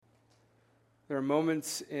There are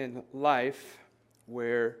moments in life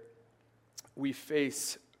where we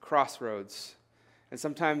face crossroads. And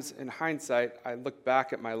sometimes in hindsight, I look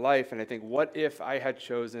back at my life and I think, what if I had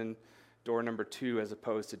chosen door number 2 as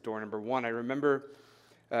opposed to door number 1? I remember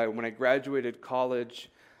when I graduated college,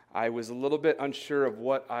 I was a little bit unsure of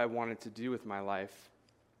what I wanted to do with my life.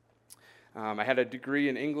 I had a degree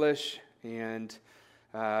in English and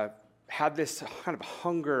had this kind of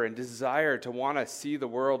hunger and desire to want to see the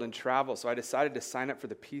world and travel, so I decided to sign up for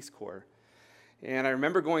the Peace Corps. And I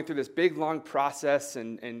remember going through this big, long process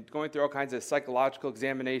and going through all kinds of psychological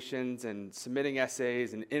examinations and submitting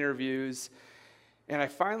essays and interviews. And I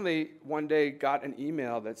finally, one day, got an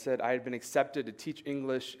email that said I had been accepted to teach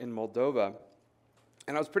English in Moldova.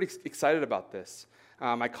 And I was pretty excited about this.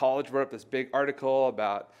 My college wrote up this big article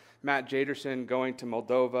about Matt Jaderson going to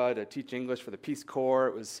Moldova to teach English for the Peace Corps.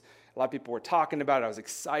 It was a lot of people were talking about it. I was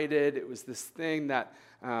excited. It was this thing that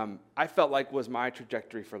I felt like was my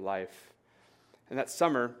trajectory for life. And that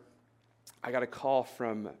summer, I got a call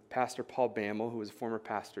from Pastor Paul Bammel, who was a former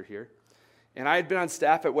pastor here. And I had been on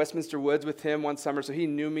staff at Westminster Woods with him one summer, so he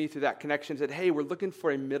knew me through that connection. He said, hey, we're looking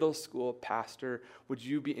for a middle school pastor. Would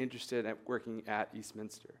you be interested in working at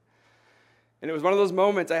Eastminster? And it was one of those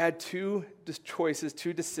moments I had two choices,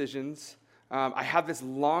 two decisions. I had this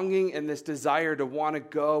longing and this desire to want to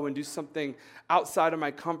go and do something outside of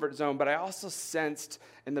my comfort zone, but I also sensed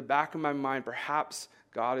in the back of my mind, perhaps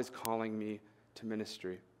God is calling me to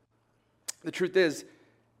ministry. The truth is,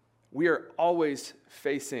 we are always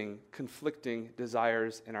facing conflicting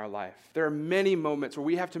desires in our life. There are many moments where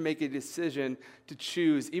we have to make a decision to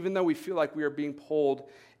choose, even though we feel like we are being pulled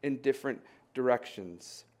in different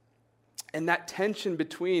directions. And that tension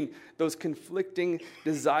between those conflicting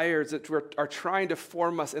desires that are trying to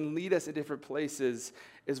form us and lead us in different places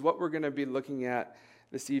is what we're going to be looking at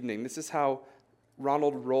this evening. This is how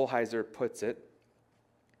Ronald Rolheiser puts it.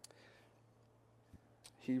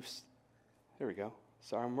 There we go.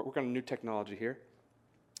 Sorry, I'm working on new technology here.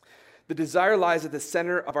 The desire lies at the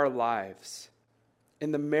center of our lives,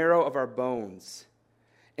 in the marrow of our bones,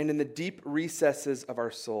 and in the deep recesses of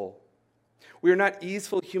our soul. We are not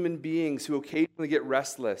easeful human beings who occasionally get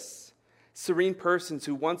restless, serene persons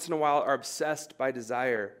who once in a while are obsessed by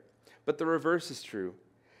desire. But the reverse is true.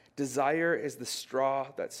 Desire is the straw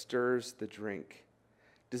that stirs the drink.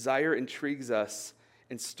 Desire intrigues us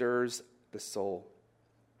and stirs the soul.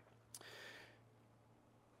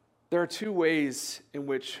 There are two ways in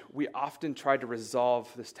which we often try to resolve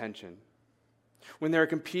this tension. When there are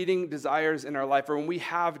competing desires in our life, or when we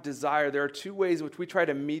have desire, there are two ways in which we try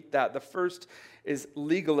to meet that. The first is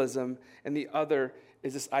legalism, and the other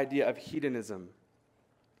is this idea of hedonism.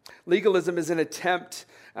 Legalism is an attempt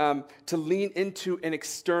to lean into an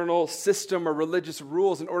external system or religious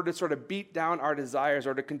rules in order to sort of beat down our desires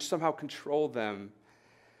or to somehow control them.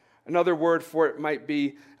 Another word for it might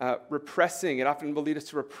be repressing. It often will lead us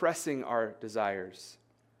to repressing our desires.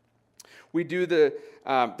 We do the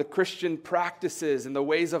Christian practices and the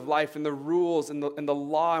ways of life and the rules and the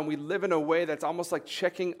law, and we live in a way that's almost like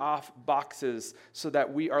checking off boxes so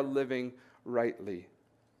that we are living rightly.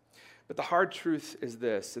 But the hard truth is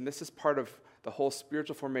this, and this is part of the whole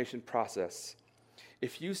spiritual formation process.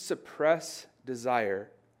 If you suppress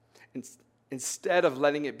desire instead of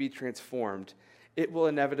letting it be transformed, it will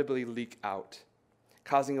inevitably leak out,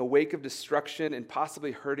 causing a wake of destruction and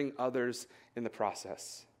possibly hurting others in the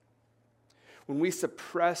process. When we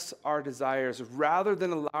suppress our desires rather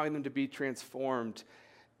than allowing them to be transformed,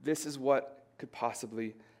 this is what could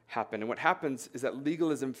possibly happen. And what happens is that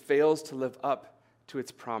legalism fails to live up to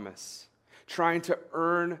its promise, trying to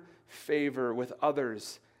earn favor with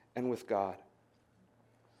others and with God.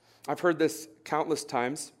 I've heard this countless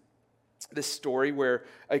times. This story where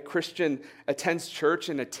a Christian attends church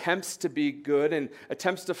and attempts to be good and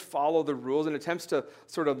attempts to follow the rules and attempts to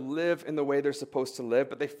sort of live in the way they're supposed to live,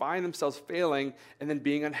 but they find themselves failing and then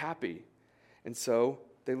being unhappy. And so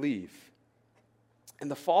they leave. And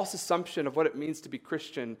the false assumption of what it means to be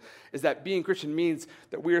Christian is that being Christian means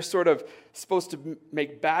that we are sort of supposed to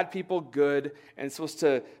make bad people good and supposed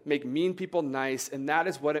to make mean people nice, and that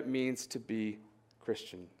is what it means to be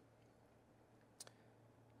Christian.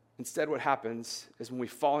 Instead, what happens is when we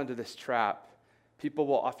fall into this trap, people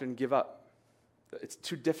will often give up. It's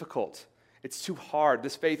too difficult. It's too hard.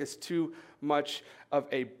 This faith is too much of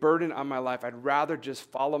a burden on my life. I'd rather just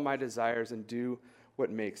follow my desires and do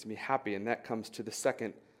what makes me happy. And that comes to the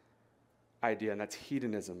second idea, and that's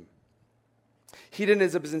hedonism.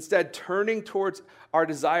 Hedonism is instead turning towards our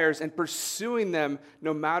desires and pursuing them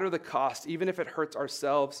no matter the cost, even if it hurts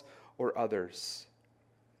ourselves or others.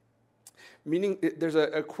 Meaning, there's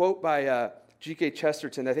a quote by G.K.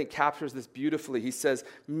 Chesterton, I think, captures this beautifully. He says,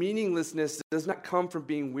 meaninglessness does not come from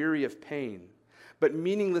being weary of pain, but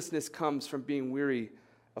meaninglessness comes from being weary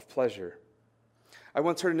of pleasure. I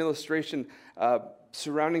once heard an illustration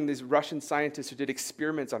surrounding these Russian scientists who did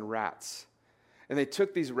experiments on rats. And they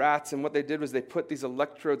took these rats, and what they did was they put these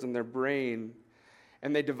electrodes in their brain,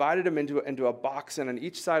 and they divided them into a box, and on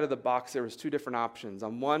each side of the box there was two different options.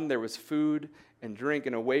 On one, there was food and drink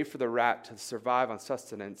and a way for the rat to survive on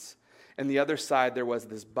sustenance. And the other side, there was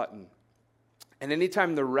this button. And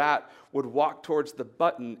anytime the rat would walk towards the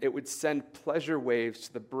button, it would send pleasure waves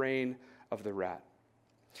to the brain of the rat.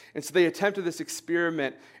 And so they attempted this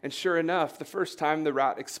experiment, and sure enough, the first time the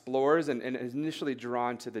rat explores and is initially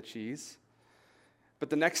drawn to the cheese. But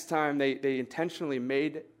the next time, they intentionally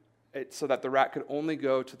made it so that the rat could only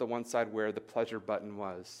go to the one side where the pleasure button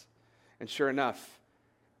was. And sure enough,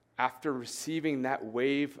 after receiving that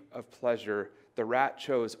wave of pleasure, the rat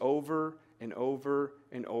chose over and over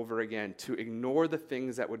and over again to ignore the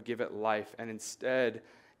things that would give it life and instead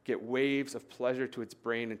get waves of pleasure to its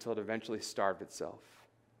brain until it eventually starved itself.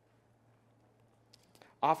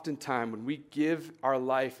 Oftentimes, when we give our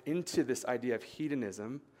life into this idea of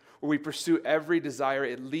hedonism, where we pursue every desire,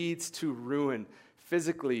 it leads to ruin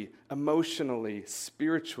physically, emotionally,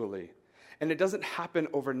 spiritually. And it doesn't happen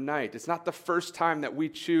overnight. It's not the first time that we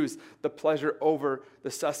choose the pleasure over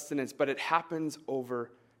the sustenance, but it happens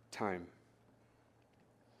over time.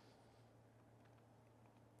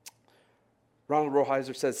 Ronald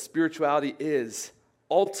Rolheiser says, spirituality is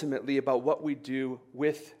ultimately about what we do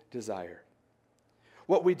with desire,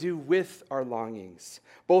 what we do with our longings,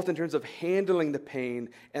 both in terms of handling the pain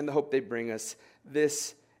and the hope they bring us.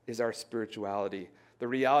 This is our spirituality. The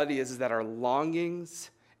reality is that our longings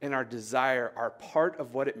and our desire are part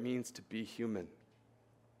of what it means to be human.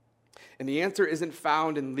 And the answer isn't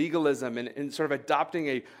found in legalism and in sort of adopting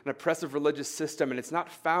an oppressive religious system, and it's not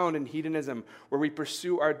found in hedonism where we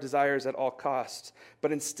pursue our desires at all costs,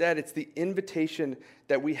 but instead it's the invitation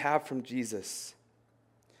that we have from Jesus.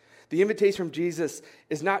 The invitation from Jesus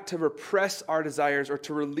is not to repress our desires or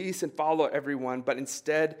to release and follow everyone, but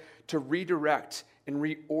instead to redirect and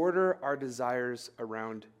reorder our desires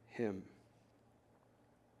around Him.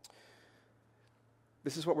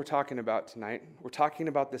 This is what we're talking about tonight. We're talking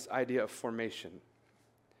about this idea of formation.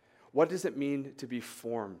 What does it mean to be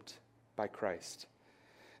formed by Christ?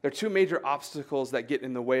 There are two major obstacles that get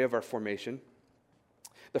in the way of our formation.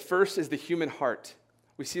 The first is the human heart.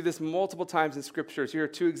 We see this multiple times in scriptures. Here are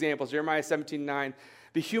two examples. Jeremiah 17:9.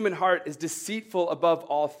 The human heart is deceitful above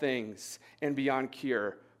all things and beyond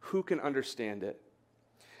cure. Who can understand it?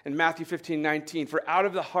 In Matthew 15:19, for out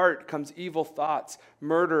of the heart comes evil thoughts,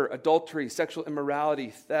 murder, adultery, sexual immorality,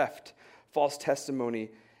 theft, false testimony,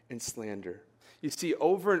 and slander. You see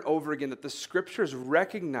over and over again that the scriptures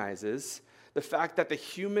recognizes the fact that the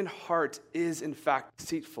human heart is in fact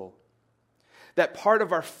deceitful. That part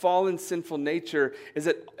of our fallen sinful nature is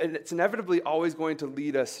that it's inevitably always going to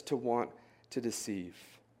lead us to want to deceive.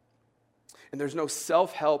 And there's no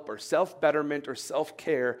self-help or self-betterment or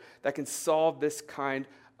self-care that can solve this kind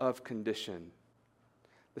of condition.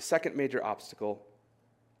 The second major obstacle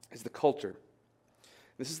is the culture.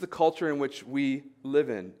 This is the culture in which we live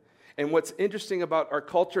in. And what's interesting about our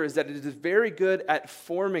culture is that it is very good at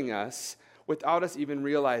forming us without us even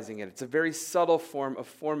realizing it. It's a very subtle form of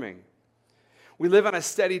forming. We live on a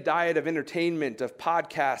steady diet of entertainment, of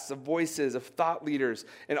podcasts, of voices, of thought leaders,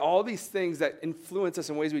 and all these things that influence us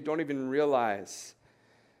in ways we don't even realize.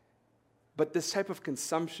 But this type of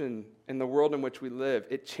consumption in the world in which we live,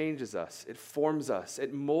 it changes us, it forms us,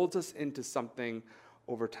 it molds us into something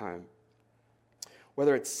over time.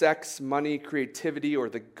 Whether it's sex, money, creativity, or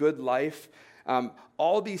the good life,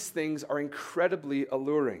 all these things are incredibly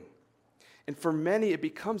alluring. And for many, it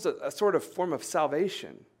becomes a sort of form of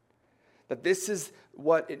salvation. That this is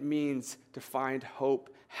what it means to find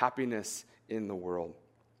hope, happiness in the world.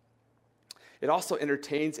 It also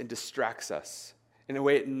entertains and distracts us. In a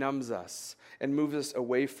way, it numbs us and moves us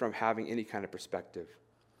away from having any kind of perspective.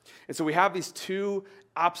 And so we have these two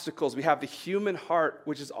obstacles. We have the human heart,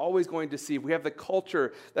 which is always going to deceive. We have the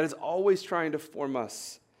culture that is always trying to form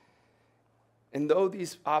us. And though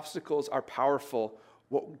these obstacles are powerful,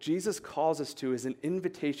 what Jesus calls us to is an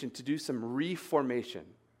invitation to do some reformation,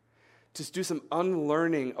 to do some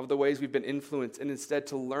unlearning of the ways we've been influenced, and instead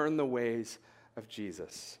to learn the ways of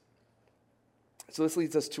Jesus. So this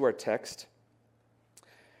leads us to our text,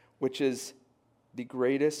 which is the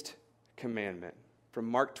greatest commandment from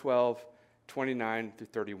Mark 12:29 through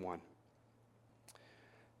 31.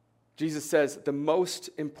 Jesus says, the most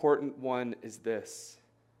important one is this: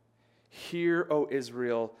 Hear, O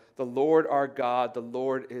Israel, the Lord our God, the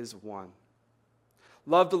Lord is one.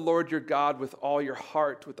 Love the Lord your God with all your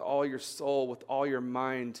heart, with all your soul, with all your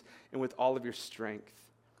mind, and with all of your strength.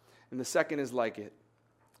 And the second is like it.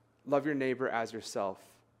 Love your neighbor as yourself.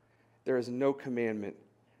 There is no commandment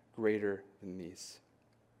greater than these.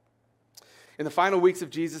 In the final weeks of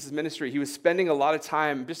Jesus' ministry, he was spending a lot of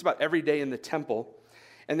time just about every day in the temple.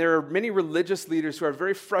 And there are many religious leaders who are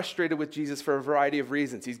very frustrated with Jesus for a variety of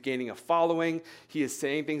reasons. He's gaining a following. He is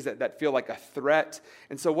saying things that feel like a threat.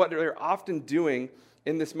 And so what they're often doing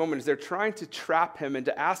in this moment is they're trying to trap him and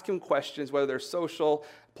to ask him questions, whether they're social,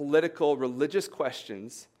 political, religious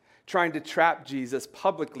questions, trying to trap Jesus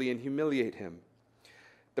publicly and humiliate him.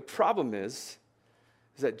 The problem is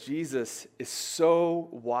that Jesus is so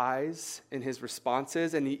wise in his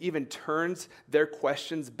responses, and he even turns their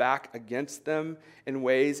questions back against them in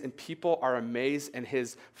ways, and people are amazed, and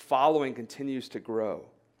his following continues to grow.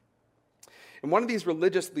 And one of these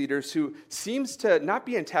religious leaders who seems to not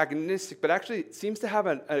be antagonistic, but actually seems to have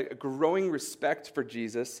a growing respect for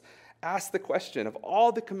Jesus, asked the question, of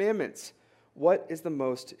all the commandments, what is the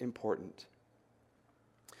most important?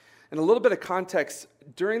 And a little bit of context,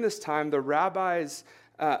 during this time, the rabbis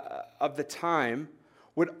of the time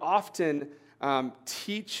would often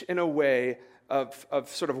teach in a way of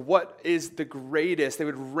sort of what is the greatest. They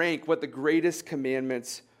would rank what the greatest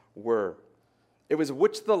commandments were. It was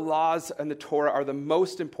which of the laws in the Torah are the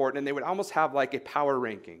most important, and they would almost have like a power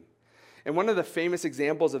ranking. And one of the famous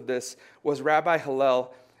examples of this was Rabbi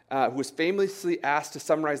Hillel, who was famously asked to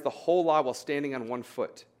summarize the whole law while standing on one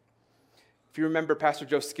foot. If you remember, Pastor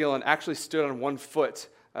Joe Skillen actually stood on one foot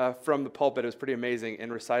from the pulpit. It was pretty amazing,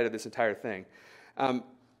 and recited this entire thing.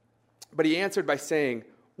 But he answered by saying,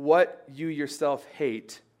 "What you yourself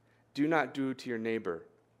hate, do not do to your neighbor.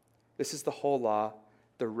 This is the whole law.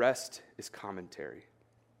 The rest is commentary."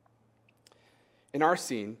 In our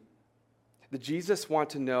scene, the Jesus want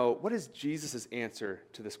to know, what is Jesus' answer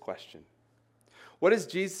to this question? What is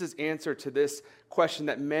Jesus' answer to this question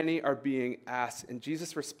that many are being asked? And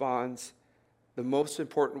Jesus responds, the most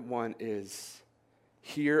important one is,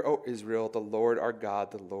 "Hear, O Israel, the Lord our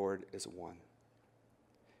God, the Lord is one."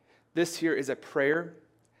 This here is a prayer.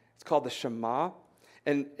 It's called the Shema,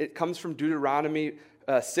 and it comes from Deuteronomy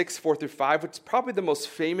 6, 4 through 5, which is probably the most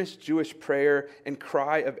famous Jewish prayer and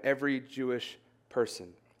cry of every Jewish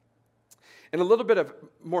person. And a little bit of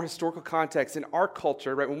more historical context in our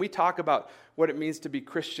culture, right? When we talk about what it means to be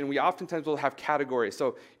Christian, we oftentimes will have categories.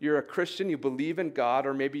 So you're a Christian, you believe in God,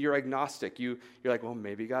 or maybe you're agnostic. You're like, well,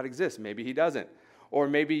 maybe God exists, maybe he doesn't. Or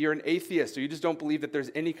maybe you're an atheist, or you just don't believe that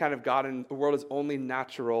there's any kind of God and the world is only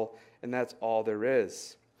natural, and that's all there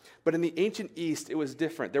is. But in the ancient East, it was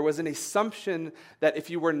different. There was an assumption that if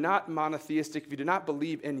you were not monotheistic, if you did not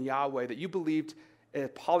believe in Yahweh, that you believed a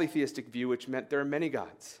polytheistic view, which meant there are many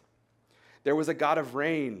gods. There was a God of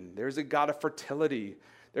rain. There was a God of fertility.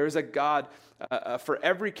 There was a God for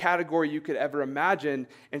every category you could ever imagine.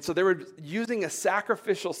 And so they were using a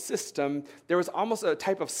sacrificial system. There was almost a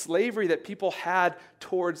type of slavery that people had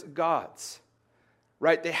towards gods,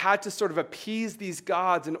 right? They had to sort of appease these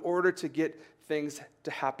gods in order to get things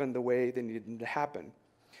to happen the way they needed them to happen.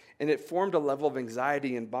 And it formed a level of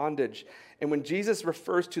anxiety and bondage. And when Jesus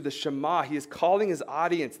refers to the Shema, he is calling his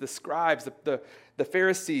audience, the scribes, the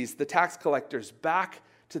Pharisees, the tax collectors, back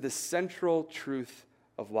to the central truth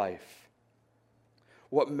of life.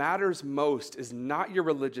 What matters most is not your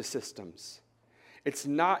religious systems. It's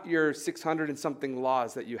not your 600 and something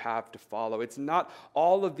laws that you have to follow. It's not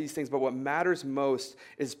all of these things, but what matters most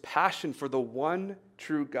is passion for the one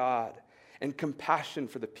true God and compassion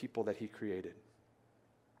for the people that he created.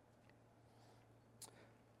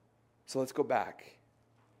 So let's go back.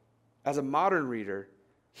 As a modern reader,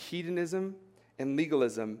 hedonism and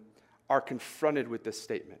legalism are confronted with this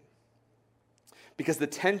statement. Because the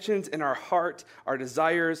tensions in our heart, our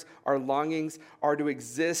desires, our longings are to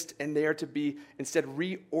exist, and they are to be instead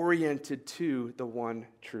reoriented to the one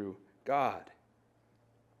true God.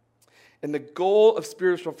 And the goal of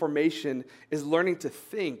spiritual formation is learning to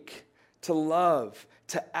think, to love,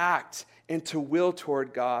 to act, and to will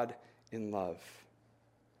toward God in love.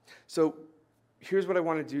 So here's what I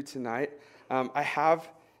want to do tonight. I have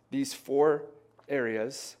these 4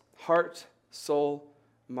 areas: heart, soul,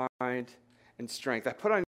 mind, and strength. I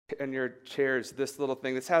put on your chairs this little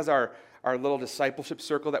thing. This has our little discipleship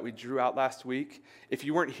circle that we drew out last week. If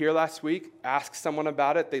you weren't here last week, ask someone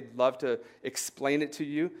about it. They'd love to explain it to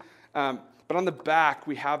you. But on the back,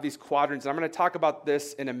 we have these quadrants. I'm going to talk about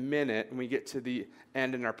this in a minute when we get to the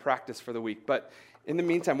end in our practice for the week. But in the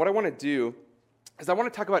meantime, what I want to do is I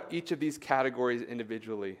want to talk about each of these categories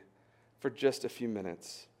individually for just a few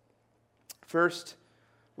minutes. First,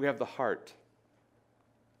 we have the heart.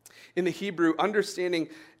 In the Hebrew, understanding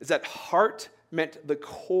is that heart meant the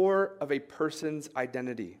core of a person's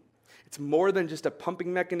identity. It's more than just a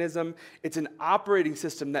pumping mechanism. It's an operating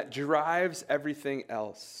system that drives everything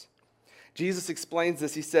else. Jesus explains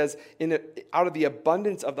this. He says, out of the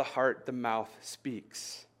abundance of the heart, the mouth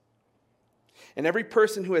speaks. And every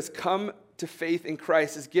person who has come to faith in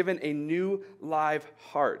Christ is given a new live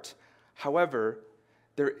heart. However,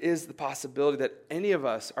 there is the possibility that any of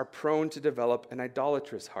us are prone to develop an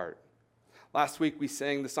idolatrous heart. Last week we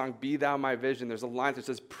sang the song, Be Thou My Vision. There's a line that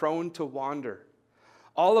says, prone to wander.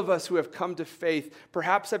 All of us who have come to faith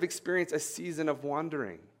perhaps have experienced a season of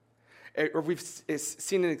wandering. Or we've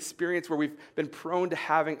seen an experience where we've been prone to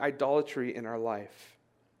having idolatry in our life.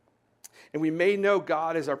 And we may know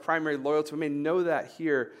God is our primary loyalty. We may know that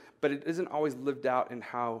here, but it isn't always lived out in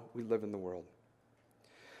how we live in the world.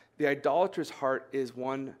 The idolatrous heart is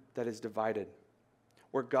one that is divided,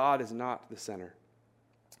 where God is not the center.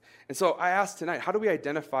 And so I asked tonight, how do we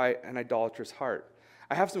identify an idolatrous heart?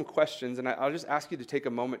 I have some questions, and I'll just ask you to take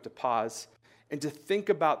a moment to pause and to think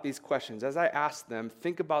about these questions. As I ask them,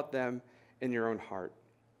 think about them in your own heart.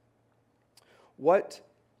 What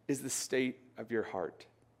is the state of your heart?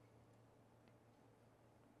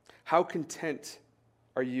 How content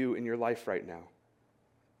are you in your life right now?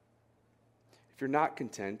 If you're not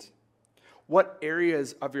content, what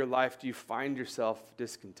areas of your life do you find yourself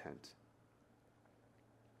discontent?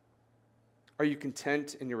 Are you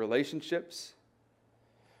content in your relationships?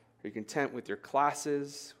 Are you content with your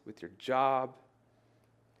classes, with your job?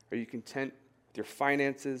 Are you content with your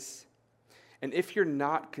finances? And if you're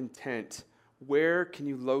not content, where can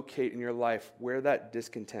you locate in your life where that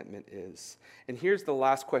discontentment is? And here's the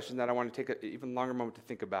last question that I want to take an even longer moment to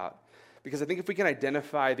think about. Because I think if we can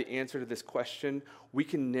identify the answer to this question, we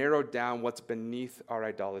can narrow down what's beneath our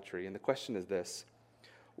idolatry. And the question is this: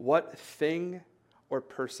 what thing or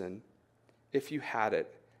person, if you had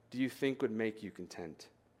it, do you think would make you content?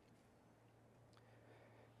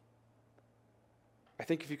 I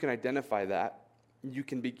think if you can identify that, you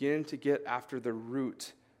can begin to get after the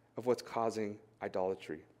root of what's causing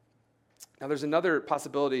idolatry. Now, there's another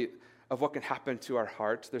possibility of what can happen to our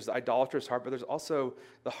heart. There's the idolatrous heart, but there's also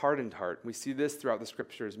the hardened heart. We see this throughout the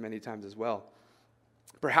scriptures many times as well.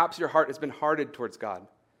 Perhaps your heart has been hardened towards God.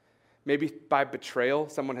 Maybe by betrayal,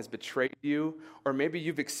 someone has betrayed you, or maybe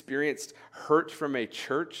you've experienced hurt from a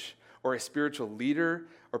church or a spiritual leader,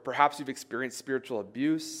 or perhaps you've experienced spiritual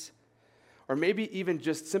abuse. Or maybe even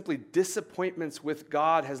just simply disappointments with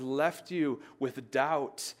God has left you with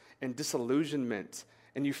doubt and disillusionment,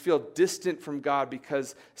 and you feel distant from God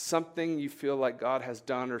because something you feel like God has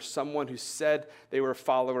done or someone who said they were a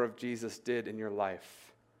follower of Jesus did in your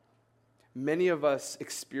life. Many of us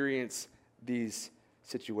experience these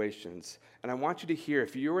situations. And I want you to hear,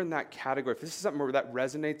 if you're in that category, if this is something that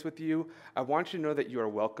resonates with you, I want you to know that you are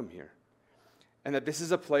welcome here. And that this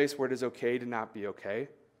is a place where it is okay to not be okay.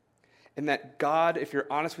 And that God, if you're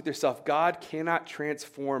honest with yourself, God cannot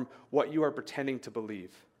transform what you are pretending to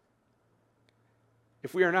believe.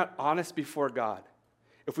 If we are not honest before God,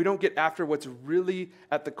 if we don't get after what's really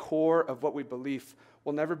at the core of what we believe,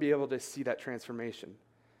 we'll never be able to see that transformation.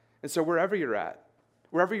 And so wherever you're at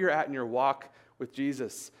in your walk with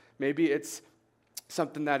Jesus, maybe it's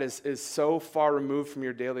something that is so far removed from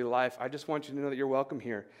your daily life, I just want you to know that you're welcome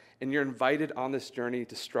here, and you're invited on this journey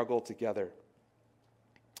to struggle together.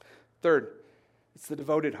 Third, it's the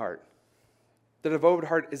devoted heart. The devoted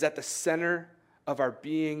heart is at the center of our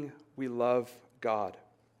being. We love God.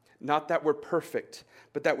 Not that we're perfect,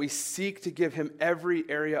 but that we seek to give him every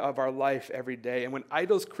area of our life every day. And when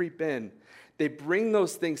idols creep in, they bring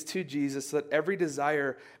those things to Jesus so that every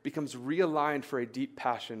desire becomes realigned for a deep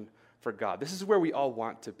passion for God. This is where we all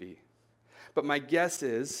want to be. But my guess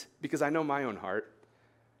is, because I know my own heart,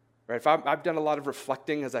 right? I've done a lot of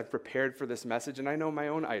reflecting as I've prepared for this message, and I know my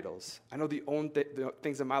own idols. I know the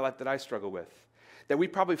things in my life that I struggle with, that we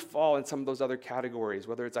probably fall in some of those other categories,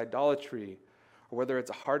 whether it's idolatry or whether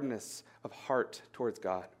it's a hardness of heart towards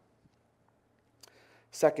God.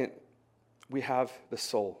 Second, we have the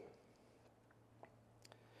soul.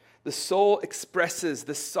 The soul expresses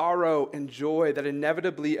the sorrow and joy that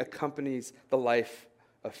inevitably accompanies the life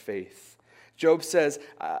of faith. Job says,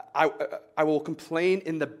 I will complain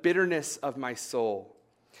in the bitterness of my soul.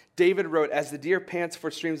 David wrote, as the deer pants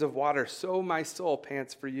for streams of water, so my soul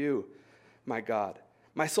pants for you, my God.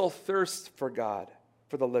 My soul thirsts for God,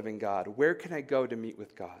 for the living God. Where can I go to meet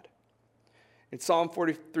with God? In Psalm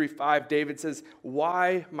 43:5, David says,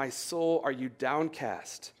 why, my soul, are you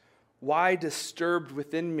downcast? Why disturbed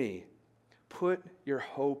within me? Put your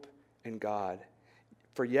hope in God,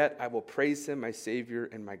 for yet I will praise him, my Savior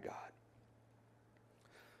and my God.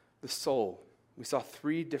 the soul. We saw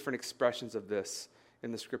 3 different expressions of this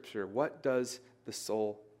in the scripture. What does the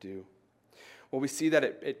soul do? Well, we see that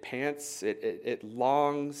it pants, it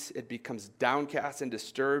longs, it becomes downcast and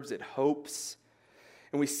disturbs, it hopes.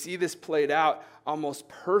 And we see this played out almost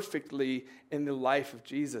perfectly in the life of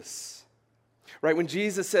Jesus. Right? When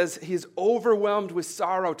Jesus says he is overwhelmed with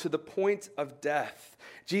sorrow to the point of death,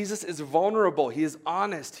 Jesus is vulnerable, he is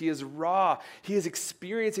honest, he is raw, he is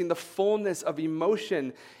experiencing the fullness of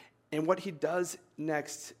emotion. And what he does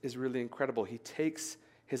next is really incredible. He takes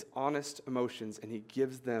his honest emotions and he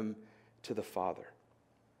gives them to the Father.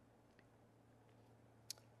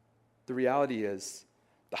 The reality is,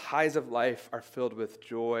 the highs of life are filled with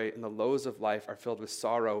joy, and the lows of life are filled with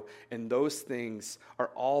sorrow, and those things are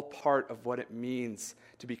all part of what it means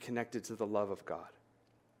to be connected to the love of God.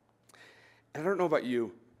 And I don't know about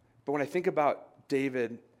you, but when I think about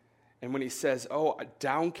David, and when he says, "Oh,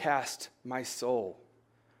 downcast my soul,"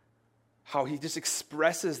 how he just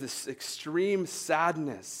expresses this extreme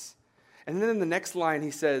sadness. And then in the next line,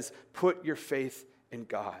 he says, "Put your faith in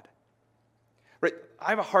God." Right?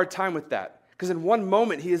 I have a hard time with that. Because in one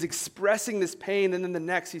moment, he is expressing this pain, and then the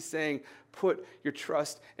next, he's saying, put your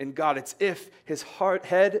trust in God. It's if his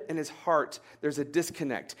head and his heart, there's a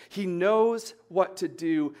disconnect. He knows what to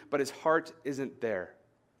do, but his heart isn't there.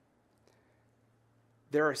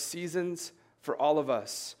 There are seasons for all of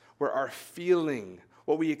us where our feeling,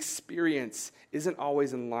 what we experience, isn't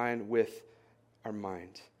always in line with our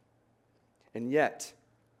mind. And yet,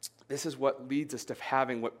 this is what leads us to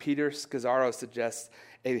having what Peter Scazzaro suggests,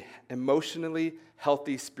 a emotionally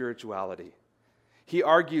healthy spirituality. He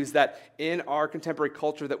argues that in our contemporary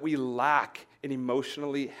culture that we lack an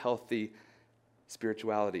emotionally healthy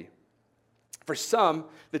spirituality. For some,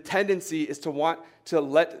 the tendency is to want to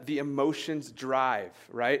let the emotions drive,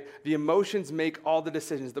 right? The emotions make all the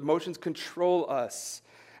decisions. The emotions control us.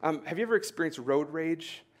 Have you ever experienced road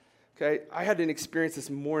rage? Okay, I had an experience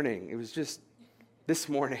this morning. It was just this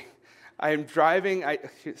morning. I am driving,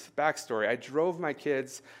 backstory, I drove my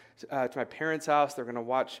kids to my parents' house. They're going to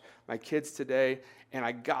watch my kids today. And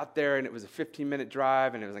I got there, and it was a 15-minute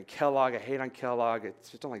drive, and it was in Kellogg. I hate on Kellogg. I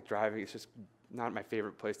just don't like driving. It's just not my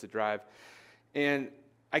favorite place to drive. And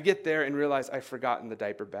I get there and realize I've forgotten the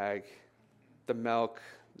diaper bag, the milk,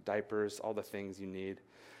 the diapers, all the things you need.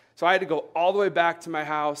 So I had to go all the way back to my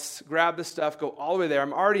house, grab the stuff, go all the way there.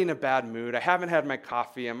 I'm already in a bad mood. I haven't had my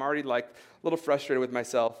coffee. I'm already a little frustrated with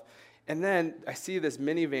myself. And then I see this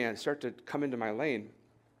minivan start to come into my lane.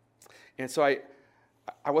 And so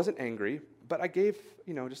I wasn't angry, but I gave,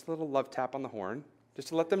 just a little love tap on the horn, just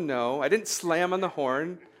to let them know. I didn't slam on the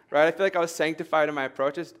horn, right? I feel like I was sanctified in my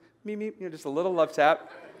approach. Just just a little love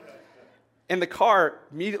tap. And the car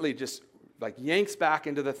immediately just yanks back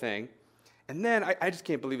into the thing. And then I just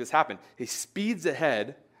can't believe this happened. He speeds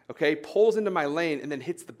ahead, okay, pulls into my lane, and then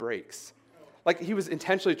hits the brakes. Like he was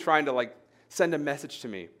intentionally trying to send a message to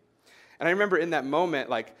me. And I remember in that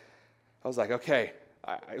moment, I was like, okay.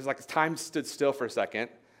 It was like time stood still for a second.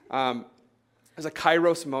 It was a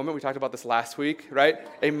kairos moment. We talked about this last week, right?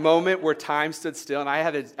 A moment where time stood still, and I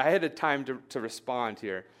had a time to respond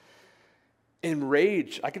here. In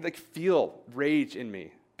rage, I could feel rage in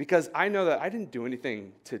me because I know that I didn't do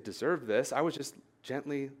anything to deserve this. I was just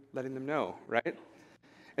gently letting them know, right?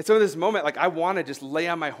 And so in this moment, I want to just lay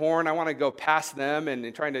on my horn. I want to go past them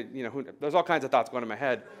and trying to, there's all kinds of thoughts going in my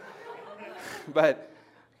head. But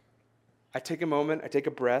I take a moment, I take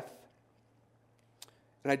a breath,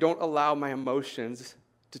 and I don't allow my emotions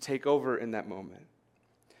to take over in that moment.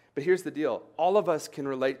 But here's the deal. All of us can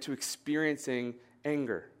relate to experiencing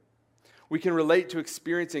anger. We can relate to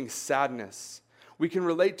experiencing sadness. We can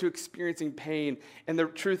relate to experiencing pain. And the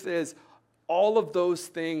truth is, all of those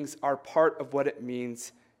things are part of what it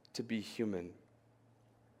means to be human.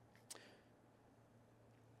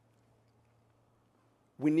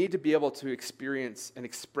 We need to be able to experience and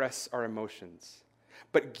express our emotions.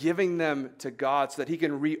 But giving them to God so that he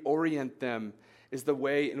can reorient them is the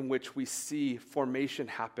way in which we see formation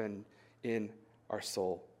happen in our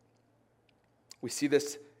soul. We see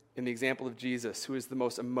this in the example of Jesus, who is the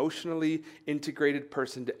most emotionally integrated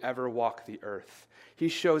person to ever walk the earth. He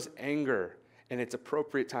shows anger, and it's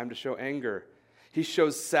appropriate time to show anger. He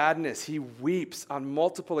shows sadness. He weeps on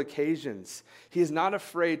multiple occasions. He is not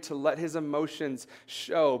afraid to let his emotions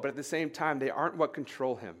show, but at the same time, they aren't what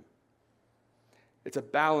control him. It's a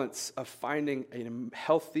balance of finding a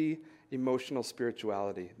healthy emotional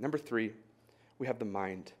spirituality. Number 3, we have the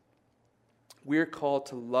mind. We are called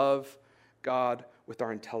to love God with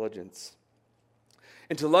our intelligence.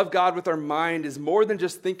 And to love God with our mind is more than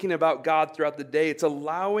just thinking about God throughout the day. It's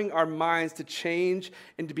allowing our minds to change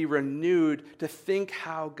and to be renewed to think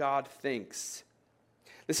how God thinks.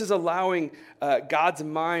 This is allowing God's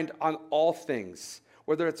mind on all things,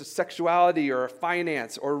 whether it's a sexuality or a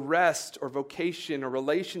finance or rest or vocation or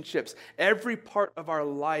relationships. Every part of our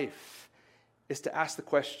life is to ask the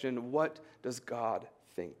question, what does God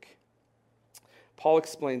think? Paul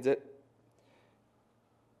explains it.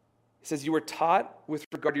 He says, you were taught with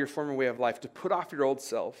regard to your former way of life to put off your old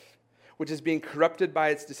self, which is being corrupted by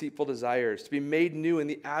its deceitful desires, to be made new in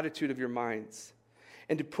the attitude of your minds,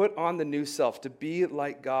 and to put on the new self, to be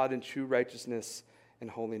like God in true righteousness and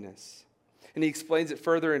holiness. And he explains it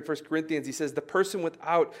further in 1 Corinthians. He says, the person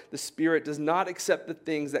without the Spirit does not accept the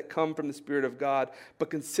things that come from the Spirit of God, but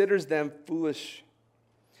considers them foolish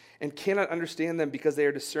and cannot understand them because they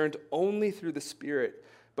are discerned only through the Spirit.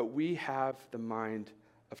 But we have the mind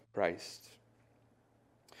of Christ.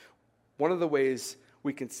 One of the ways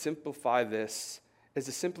we can simplify this is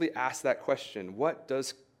to simply ask that question, what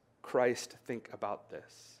does Christ think about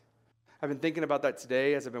this? I've been thinking about that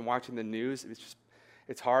today as I've been watching the news.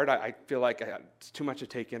 It's hard. I feel like it's too much to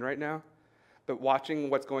take in right now. But watching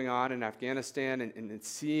what's going on in Afghanistan and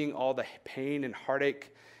seeing all the pain and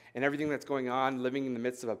heartache and everything that's going on, living in the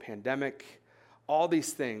midst of a pandemic, all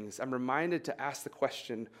these things, I'm reminded to ask the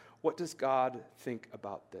question, what does God think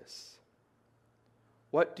about this?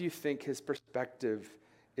 What do you think his perspective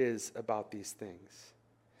is about these things?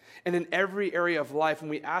 And in every area of life, when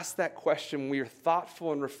we ask that question, when we are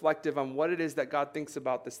thoughtful and reflective on what it is that God thinks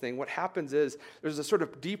about this thing, what happens is there's a sort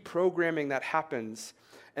of deprogramming that happens,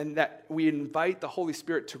 and that we invite the Holy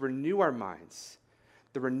Spirit to renew our minds,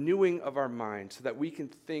 the renewing of our mind, so that we can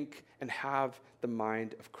think and have the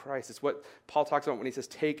mind of Christ. It's what Paul talks about when he says,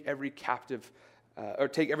 take every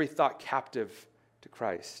thought captive to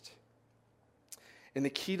Christ. And the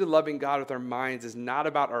key to loving God with our minds is not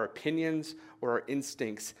about our opinions or our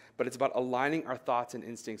instincts, but it's about aligning our thoughts and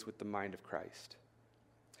instincts with the mind of Christ.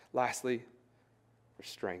 Lastly, for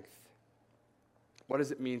strength. What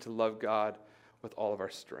does it mean to love God with all of our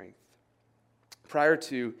strength? Prior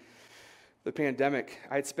to the pandemic,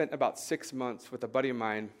 I had spent about 6 months with a buddy of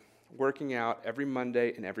mine working out every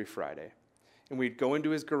Monday and every Friday. And we'd go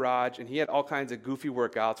into his garage, and he had all kinds of goofy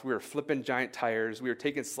workouts. We were flipping giant tires. We were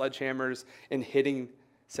taking sledgehammers and hitting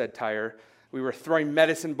said tire. We were throwing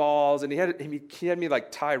medicine balls, and he had me like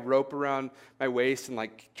tie rope around my waist and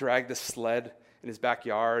like drag the sled in his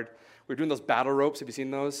backyard. We were doing those battle ropes. Have you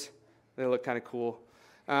seen those? They look kind of cool.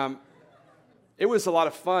 It was a lot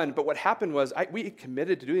of fun, but what happened was we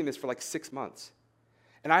committed to doing this for like 6 months.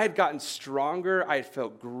 And I had gotten stronger. I had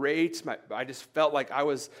felt great. I just felt like I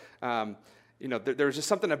was... there was just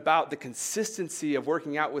something about the consistency of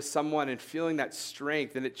working out with someone and feeling that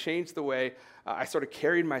strength, and it changed the way I sort of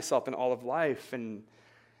carried myself in all of life. And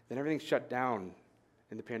then everything shut down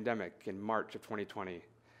in the pandemic in March of 2020.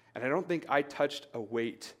 And I don't think I touched a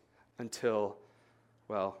weight until,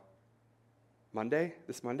 this Monday?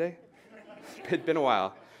 It'd been a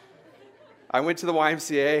while. I went to the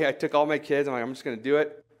YMCA. I took all my kids. I'm just going to do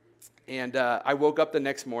it. And I woke up the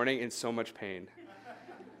next morning in so much pain.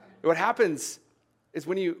 What happens is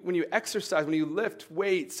when you exercise, when you lift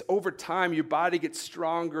weights, over time your body gets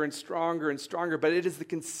stronger and stronger and stronger, but it is the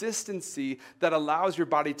consistency that allows your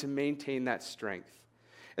body to maintain that strength.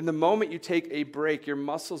 And the moment you take a break, your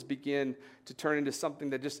muscles begin to turn into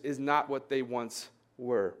something that just is not what they once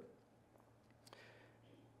were.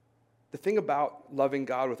 The thing about loving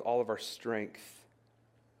God with all of our strength,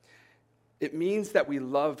 it means that we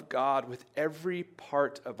love God with every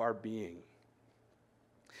part of our being.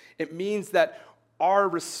 It means that our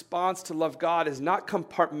response to love God is not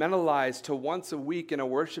compartmentalized to once a week in a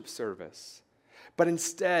worship service, but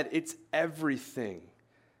instead it's everything.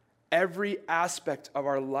 Every aspect of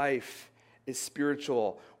our life is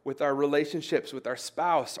spiritual, with our relationships, with our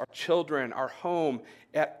spouse, our children, our home,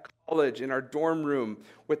 at college, in our dorm room,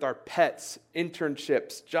 with our pets,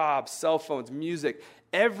 internships, jobs, cell phones, music.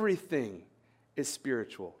 Everything is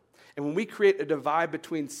spiritual. And when we create a divide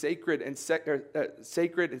between sacred and secular,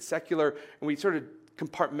 and we sort of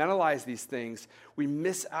compartmentalize these things, we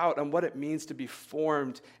miss out on what it means to be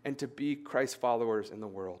formed and to be Christ followers in the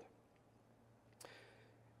world.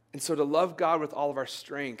 And so to love God with all of our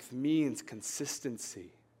strength means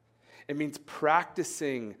consistency. It means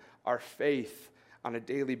practicing our faith on a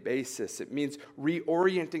daily basis. It means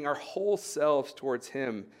reorienting our whole selves towards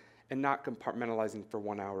Him and not compartmentalizing for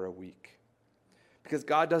 1 hour a week. Because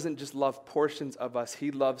God doesn't just love portions of us,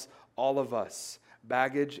 He loves all of us,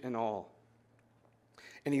 baggage and all.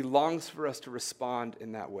 And He longs for us to respond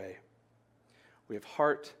in that way. We have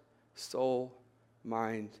heart, soul,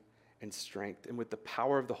 mind, and strength. And with the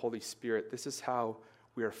power of the Holy Spirit, this is how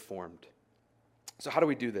we are formed. So how do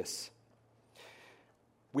we do this?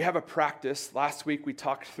 We have a practice. Last week we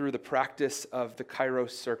talked through the practice of the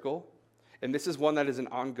Kairos circle. And this is one that is an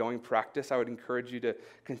ongoing practice. I would encourage you to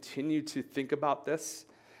continue to think about this.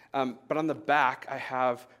 But on the back, I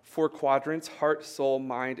have 4 quadrants: heart, soul,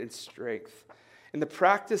 mind, and strength. And the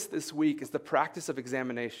practice this week is the practice of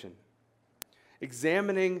examination.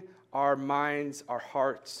 Examining our minds, our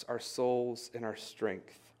hearts, our souls, and our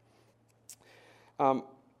strength.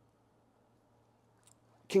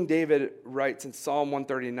 King David writes in Psalm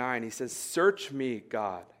 139, he says, "Search me,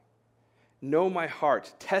 God. Know my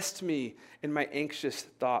heart. Test me in my anxious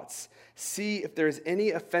thoughts. See if there is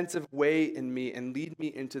any offensive way in me and lead me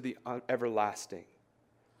into the everlasting."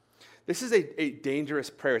 This is a dangerous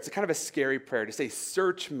prayer. It's a kind of a scary prayer to say,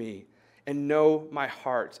 search me and know my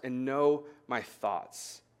heart and know my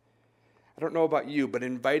thoughts. I don't know about you, but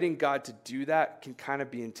inviting God to do that can kind of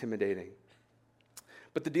be intimidating.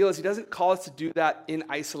 But the deal is, he doesn't call us to do that in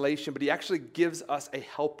isolation, but he actually gives us a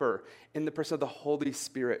helper in the person of the Holy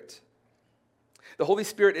Spirit. The Holy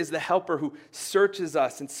Spirit is the helper who searches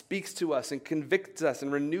us and speaks to us and convicts us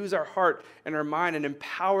and renews our heart and our mind and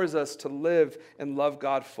empowers us to live and love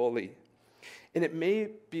God fully. And it may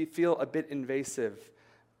feel a bit invasive,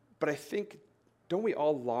 but I think, don't we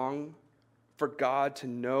all long for God to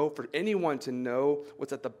know, for anyone to know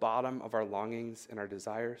what's at the bottom of our longings and our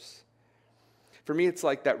desires? For me, it's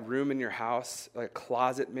like that room in your house, like a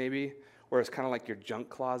closet maybe, where it's kind of like your junk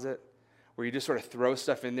closet, where you just sort of throw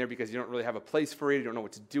stuff in there because you don't really have a place for it, you don't know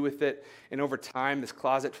what to do with it. And over time, this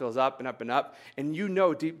closet fills up and up and up. And you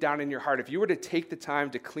know deep down in your heart, if you were to take the time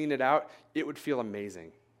to clean it out, it would feel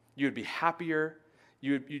amazing. You would be happier.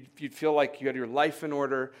 You'd feel like you had your life in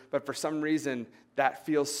order. But for some reason, that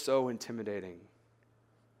feels so intimidating.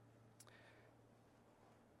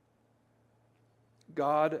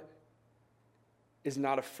 God is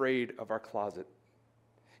not afraid of our closet.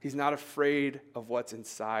 He's not afraid of what's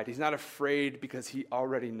inside. He's not afraid because he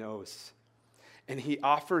already knows. And he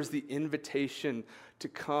offers the invitation to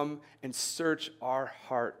come and search our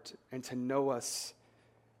heart and to know us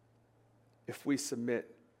if we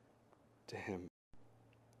submit to him.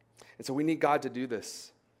 And so we need God to do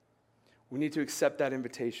this. We need to accept that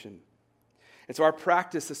invitation. And so our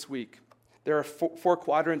practice this week, there are 4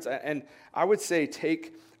 quadrants, and I would say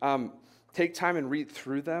take time and read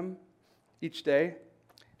through them each day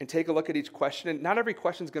and take a look at each question. And not every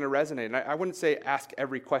question is going to resonate. And I wouldn't say ask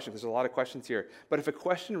every question. There's a lot of questions here. But if a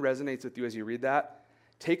question resonates with you as you read that,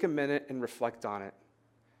 take a minute and reflect on it.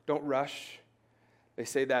 Don't rush. They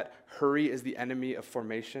say that hurry is the enemy of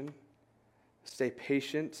formation. Stay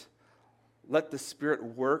patient. Let the Spirit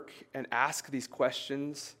work and ask these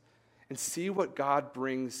questions and see what God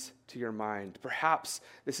brings to your mind. Perhaps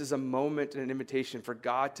this is a moment and an invitation for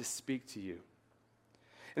God to speak to you.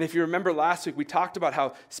 And if you remember last week, we talked about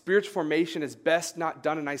how spiritual formation is best not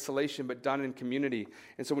done in isolation, but done in community.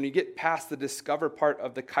 And so when you get past the discover part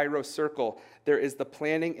of the Kairos circle, there is the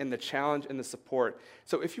planning and the challenge and the support.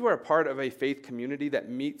 So if you are a part of a faith community that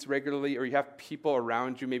meets regularly, or you have people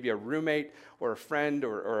around you, maybe a roommate or a friend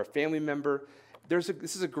or a family member, this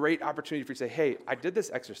is a great opportunity for you to say, hey, I did this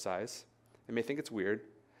exercise. They may think it's weird,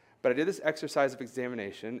 but I did this exercise of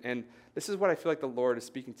examination, and this is what I feel like the Lord is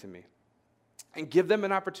speaking to me. And give them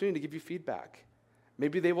an opportunity to give you feedback.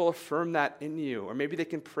 Maybe they will affirm that in you, or maybe they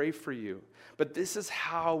can pray for you. But this is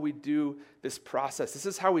how we do this process. This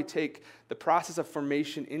is how we take the process of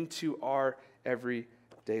formation into our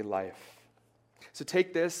everyday life. So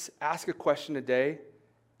take this, ask a question a day,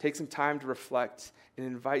 take some time to reflect, and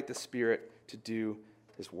invite the Spirit to do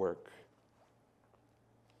his work.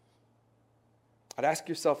 I'd ask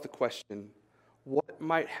yourself the question, what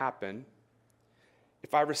might happen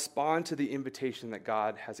if I respond to the invitation that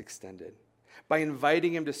God has extended by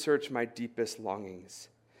inviting him to search my deepest longings?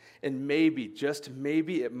 And maybe, just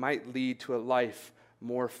maybe, it might lead to a life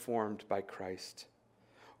more formed by Christ.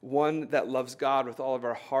 One that loves God with all of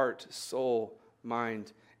our heart, soul,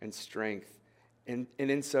 mind, and strength. And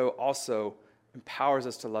in so also empowers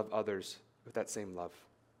us to love others with that same love.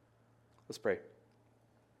 Let's pray.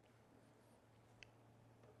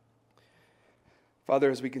 Father,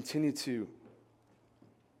 as we continue to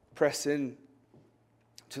press in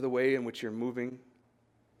to the way in which you're moving,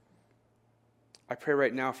 I pray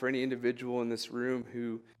right now for any individual in this room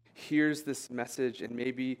who hears this message and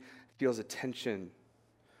maybe feels a tension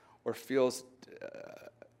or feels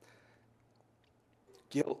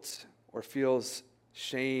guilt or feels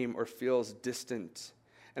shame or feels distant.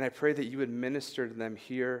 And I pray that you would minister to them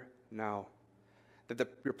here now, that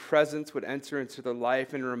your presence would enter into their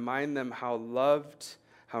life and remind them how loved,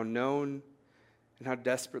 how known, and how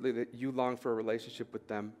desperately that you long for a relationship with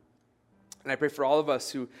them. And I pray for all of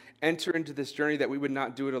us who enter into this journey that we would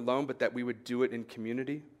not do it alone, but that we would do it in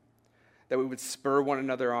community, that we would spur one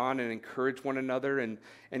another on and encourage one another and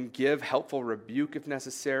give helpful rebuke if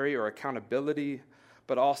necessary or accountability,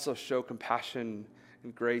 but also show compassion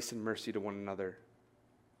and grace and mercy to one another.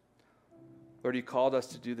 Lord, you called us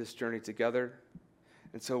to do this journey together,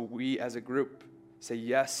 and so we as a group say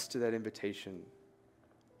yes to that invitation.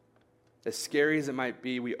 As scary as it might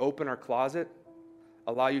be, we open our closet,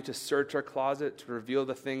 allow you to search our closet to reveal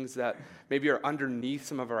the things that maybe are underneath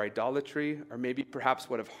some of our idolatry, or maybe perhaps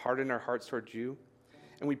what have hardened our hearts towards you.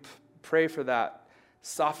 And we pray for that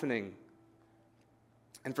softening.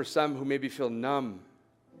 And for some who maybe feel numb,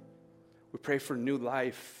 we pray for new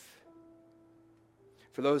life.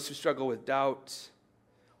 For those who struggle with doubt,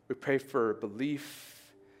 we pray for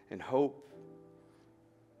belief and hope.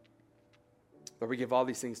 Lord, we give all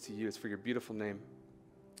these things to you. It's for your beautiful name.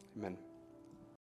 Amen.